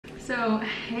So,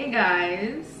 hey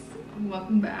guys,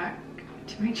 welcome back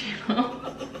to my channel.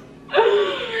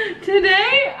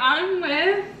 Today I'm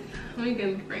with, let me get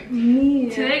in the frame. Me.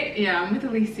 Today, yeah, I'm with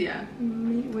Alicia.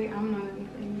 Me. Wait, I'm not in the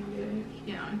frame either.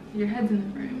 Yeah, your head's in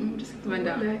the frame. Just have to bend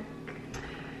down.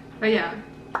 But yeah.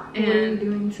 And what are we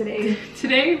doing today?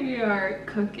 Today we are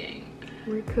cooking.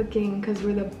 We're cooking because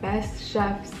we're the best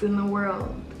chefs in the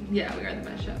world. Yeah, we are the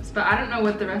best chefs. But I don't know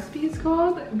what the recipe is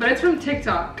called, but it's from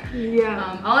TikTok.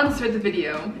 Yeah. I'll insert the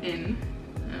video in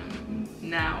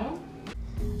now.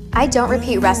 I don't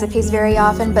repeat recipes very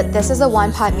often, but this is a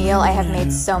one-pot meal I have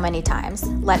made so many times.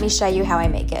 Let me show you how I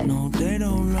make it.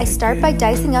 I start by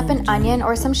dicing up an onion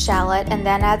or some shallot and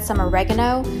then add some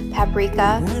oregano,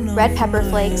 paprika, red pepper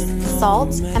flakes,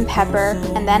 salt, and pepper,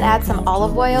 and then add some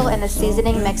olive oil and the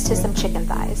seasoning mixed to some chicken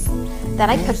thighs. Then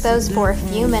I cook those for a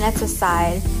few minutes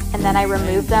aside, and then I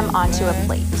remove them onto a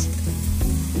plate.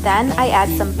 Then I add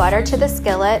some butter to the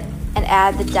skillet and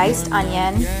add the diced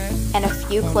onion and a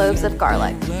few cloves of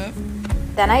garlic.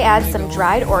 Then I add some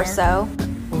dried orzo,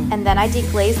 and then I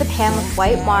deglaze the pan with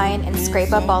white wine and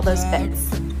scrape up all those bits.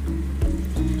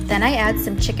 Then I add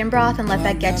some chicken broth and let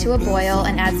that get to a boil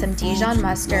and add some Dijon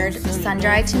mustard,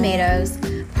 sun-dried tomatoes,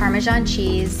 Parmesan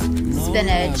cheese,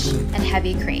 spinach, and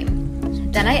heavy cream.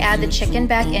 Then I add the chicken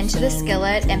back into the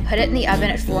skillet and put it in the oven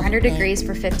at 400 degrees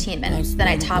for 15 minutes. Then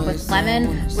I top with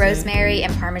lemon, rosemary,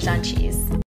 and Parmesan cheese.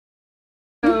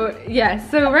 Yeah,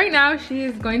 so right now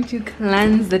she's going to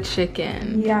cleanse the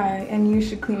chicken. Yeah, and you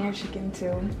should clean your chicken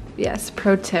too. Yes,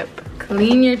 pro tip,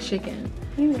 clean your chicken.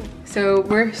 So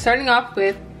we're starting off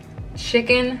with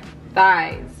chicken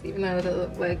thighs, even though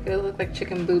they look like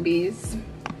chicken boobies.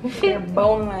 They're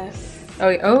boneless.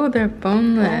 Oh, they're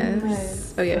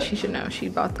boneless. Oh yeah, she should know. She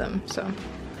bought them, so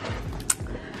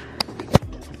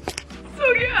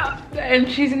yeah. And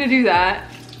she's gonna do that,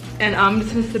 and I'm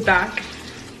just gonna sit back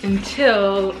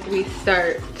until we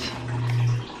start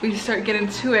getting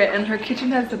to it. And her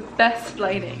kitchen has the best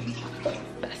lighting.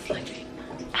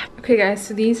 Okay guys,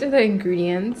 so these are the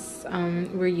ingredients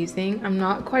we're using. I'm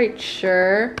not quite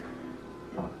sure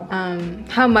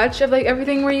how much of like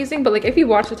everything we're using, but like if you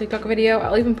watch the TikTok video,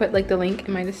 I'll even put like the link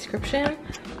in my description.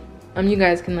 You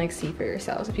guys can like see for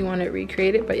yourselves if you want to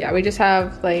recreate it. But yeah, we just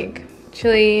have like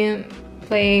chili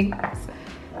flakes,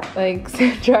 like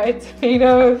dried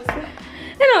tomatoes,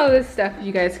 and all this stuff.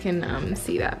 You guys can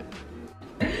see that.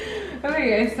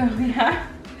 Okay guys, so we have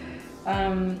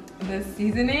the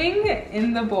seasoning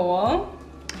in the bowl.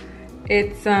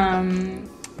 It's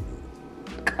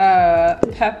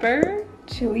pepper,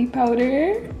 Chili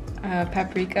powder,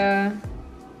 paprika,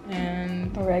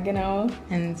 and oregano,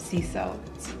 and sea salt.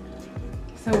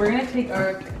 So we're gonna take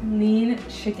our clean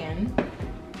chicken,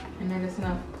 and I'm just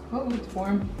gonna, oh, it's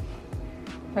warm.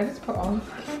 If I just put all of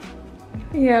it?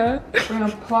 Yeah. We're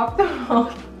gonna plop them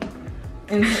all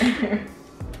in there.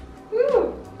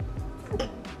 Woo!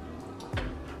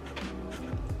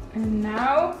 And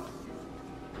now,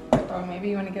 oh, maybe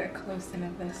you want to get a close-in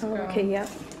of this, girl. Okay, yeah.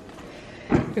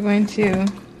 We're going to,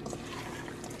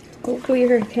 hopefully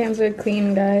her hands are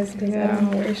clean, guys, because I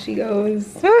don't know where she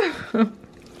goes.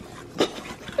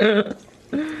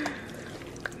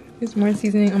 There's more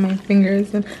seasoning on my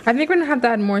fingers. And I think we're gonna have to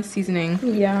add more seasoning.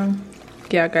 Yeah.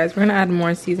 Yeah, guys, we're gonna add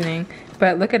more seasoning.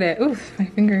 But look at it. Oof, my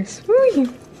fingers.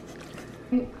 Woo.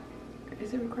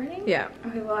 Is it recording? Yeah.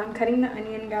 Okay, well, I'm cutting the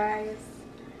onion, guys.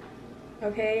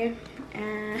 Okay,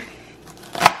 and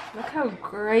Look how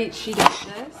great she did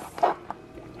this.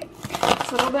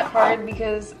 it's a little bit hard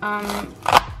because,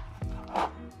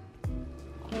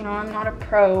 you know, I'm not a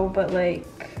pro, but like,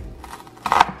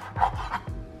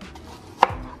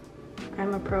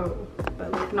 I'm a pro,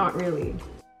 but like not really.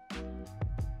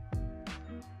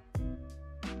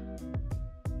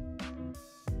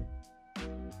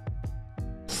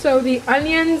 So the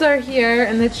onions are here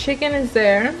and the chicken is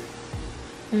there.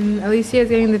 And Alicia is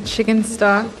getting the chicken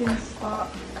stock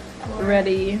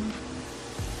ready.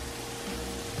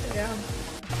 Yeah.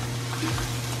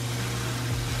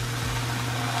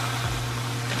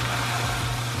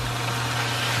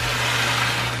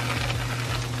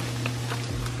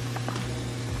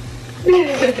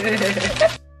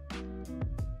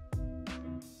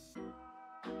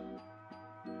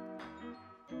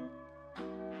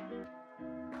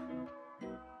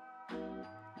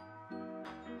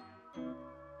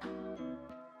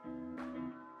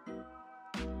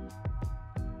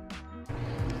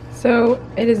 So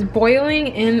it is boiling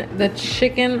in the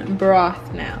chicken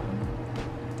broth now.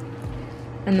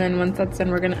 And then once that's done,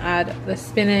 we're gonna add the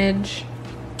spinach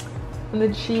and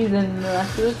the cheese and the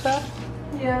rest of the stuff.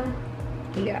 Yeah.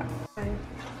 Yeah.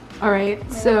 All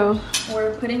right, so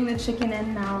we're putting the chicken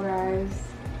in now, guys.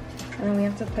 And then we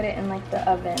have to put it in like the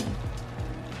oven.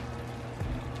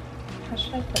 How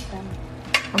should I put them?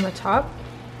 On the top?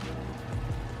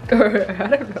 Or I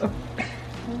don't know.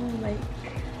 Oh, like,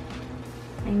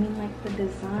 I mean like the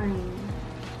design.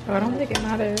 Oh, I don't think it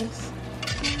matters.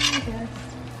 I guess.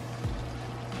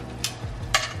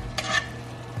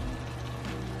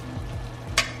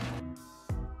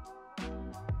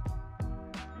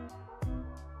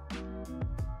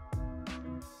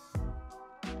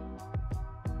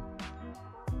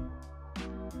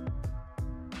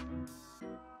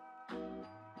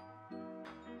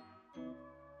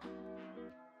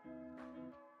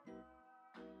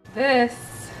 This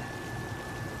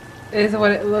is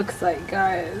what it looks like,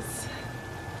 guys.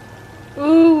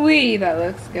 Ooh wee, that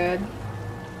looks good.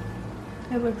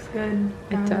 It looks good.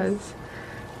 It does.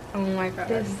 Oh my god.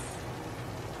 This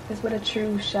is what a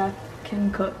true chef can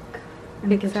cook in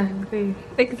the kitchen.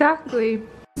 Exactly.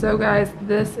 So guys,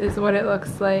 this is what it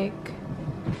looks like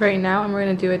right now, and we're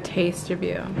gonna do a taste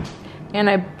review. And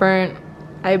I burnt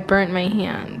my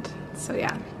hand. So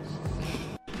yeah.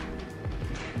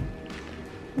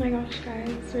 Oh my gosh,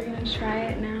 guys, we're gonna try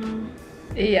it now.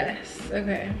 Yes,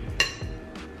 okay.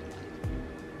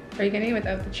 Are you getting it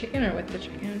without the chicken or with the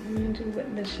chicken? I'm gonna do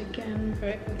with the chicken.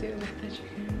 Alright, we'll do it with the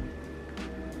chicken.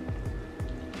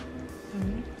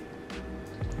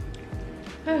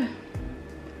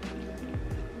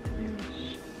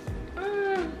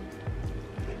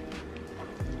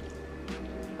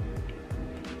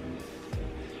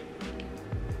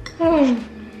 Oh.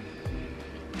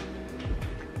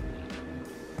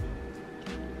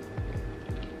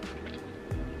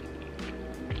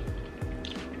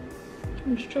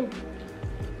 It's true.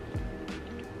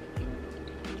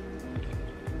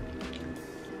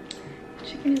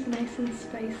 Chicken is nice and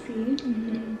spicy.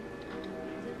 Mm-hmm.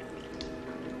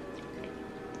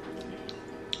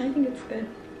 I think it's good.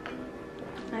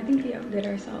 I think we outdid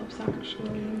ourselves,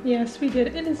 actually. Yes, we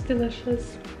did. It is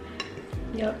delicious.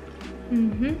 Yep.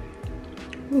 Mm-hmm.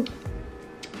 Ooh.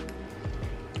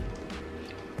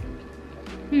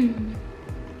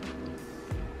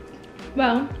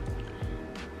 Well,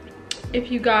 if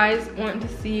you guys want to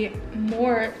see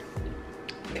more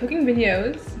cooking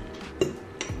videos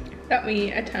that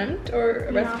we attempt, or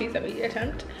recipes that we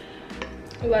attempt,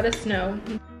 let us know.